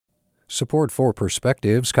Support for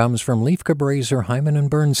Perspectives comes from Leif Cabraser, Hyman and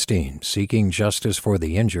Bernstein, seeking justice for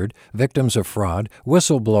the injured, victims of fraud,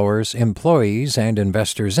 whistleblowers, employees, and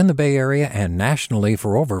investors in the Bay Area and nationally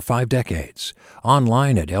for over 5 decades.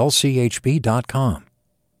 Online at lchb.com.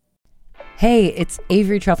 Hey, it's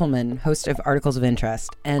Avery Trufelman, host of Articles of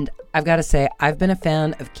Interest, and I've got to say, I've been a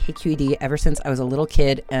fan of KQED ever since I was a little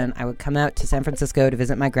kid, and I would come out to San Francisco to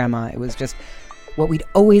visit my grandma. It was just what we'd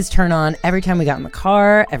always turn on every time we got in the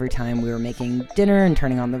car, every time we were making dinner and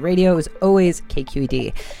turning on the radio. It was always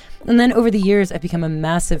KQED. And then over the years, I've become a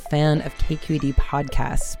massive fan of KQED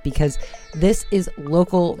podcasts because this is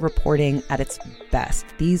local reporting at its best.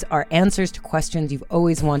 These are answers to questions you've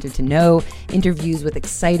always wanted to know, interviews with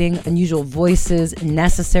exciting, unusual voices,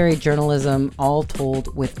 necessary journalism, all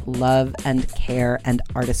told with love and care and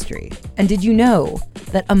artistry. And did you know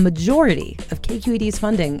that a majority of KQED's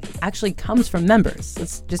funding actually comes from members?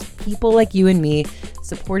 It's just people like you and me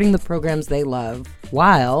supporting the programs they love,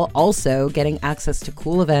 while also getting access to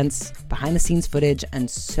cool events, behind-the-scenes footage, and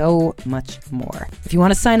so much more. If you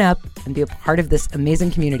want to sign up and be a part of this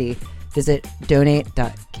amazing community, visit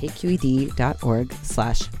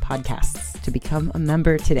donate.kqed.org/podcasts to become a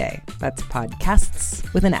member today. That's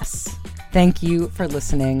podcasts with an S. Thank you for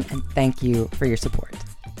listening, and thank you for your support.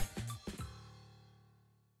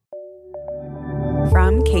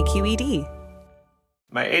 From KQED.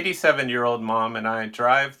 My 87-year-old mom and I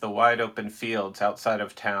drive the wide-open fields outside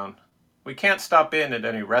of town. We can't stop in at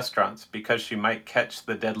any restaurants because she might catch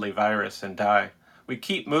the deadly virus and die. We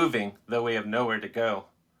keep moving, though we have nowhere to go.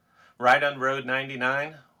 Right on Road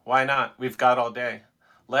 99? Why not? We've got all day.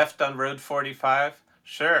 Left on Road 45?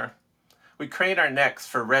 Sure. We crane our necks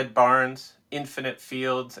for red barns, infinite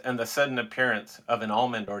fields, and the sudden appearance of an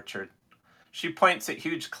almond orchard. She points at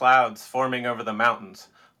huge clouds forming over the mountains.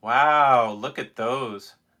 Wow, look at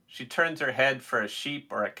those. She turns her head for a sheep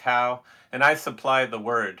or a cow, and I supply the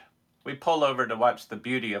word. We pull over to watch the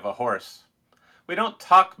beauty of a horse. We don't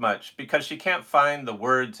talk much because she can't find the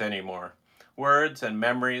words anymore. Words and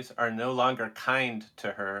memories are no longer kind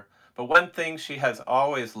to her, but one thing she has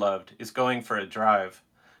always loved is going for a drive.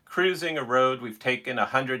 Cruising a road we've taken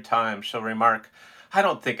 100 times, she'll remark, "I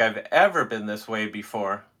don't think I've ever been this way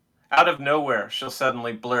before." Out of nowhere, she'll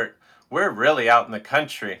suddenly blurt, "We're really out in the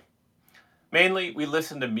country." Mainly, we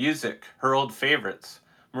listen to music, her old favorites.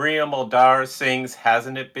 Maria Muldaur sings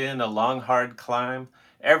 "Hasn't It Been a Long Hard Climb?"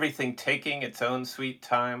 Everything taking its own sweet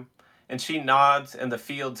time. And she nods and the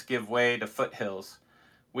fields give way to foothills.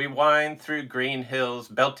 We wind through green hills,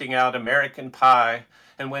 belting out American Pie.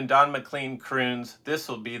 And when Don McLean croons,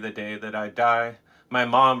 "This'll be the day that I die," my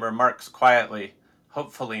mom remarks quietly,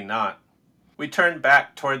 "Hopefully not." We turn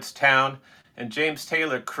back towards town, and James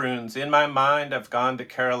Taylor croons, "In my mind I've gone to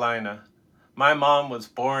Carolina." My mom was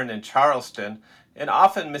born in Charleston and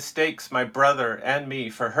often mistakes my brother and me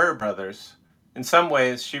for her brothers. In some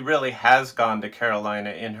ways, she really has gone to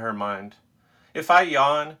Carolina in her mind. If I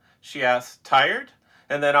yawn, she asks, "Tired?"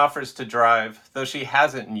 and then offers to drive, though she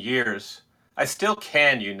hasn't in years. "I still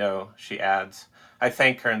can, you know," she adds. I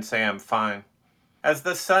thank her and say I'm fine. As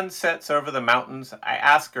the sun sets over the mountains, I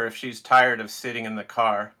ask her if she's tired of sitting in the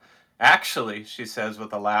car. "Actually," she says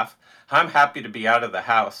with a laugh, "I'm happy to be out of the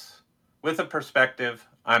house." With a perspective,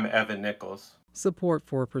 I'm Evan Nichols. Support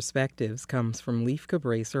for Perspectives comes from Leif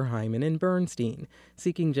Cabraser, Hyman and Bernstein,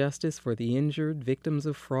 seeking justice for the injured, victims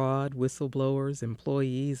of fraud, whistleblowers,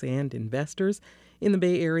 employees, and investors in the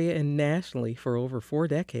Bay Area and nationally for over 4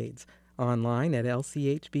 decades. Online at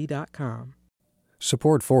lchb.com.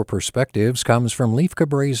 Support for Perspectives comes from Leif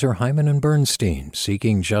Cabraser, Hyman and Bernstein,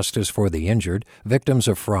 seeking justice for the injured, victims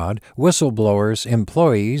of fraud, whistleblowers,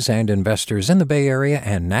 employees, and investors in the Bay Area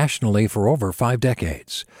and nationally for over 5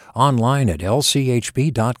 decades. Online at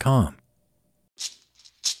lchb.com.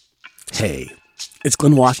 Hey, it's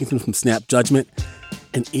Glenn Washington from Snap Judgment,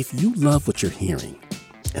 and if you love what you're hearing,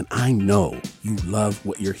 and I know you love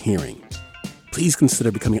what you're hearing, please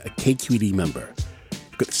consider becoming a KQED member.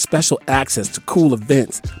 Get special access to cool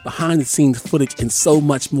events, behind-the-scenes footage, and so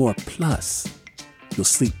much more. Plus, you'll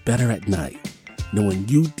sleep better at night knowing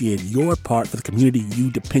you did your part for the community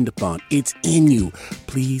you depend upon. It's in you.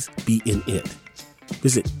 Please be in it.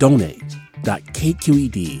 Visit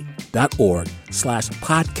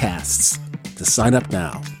donate.kqed.org/podcasts to sign up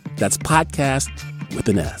now. That's podcast with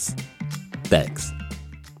an S. Thanks.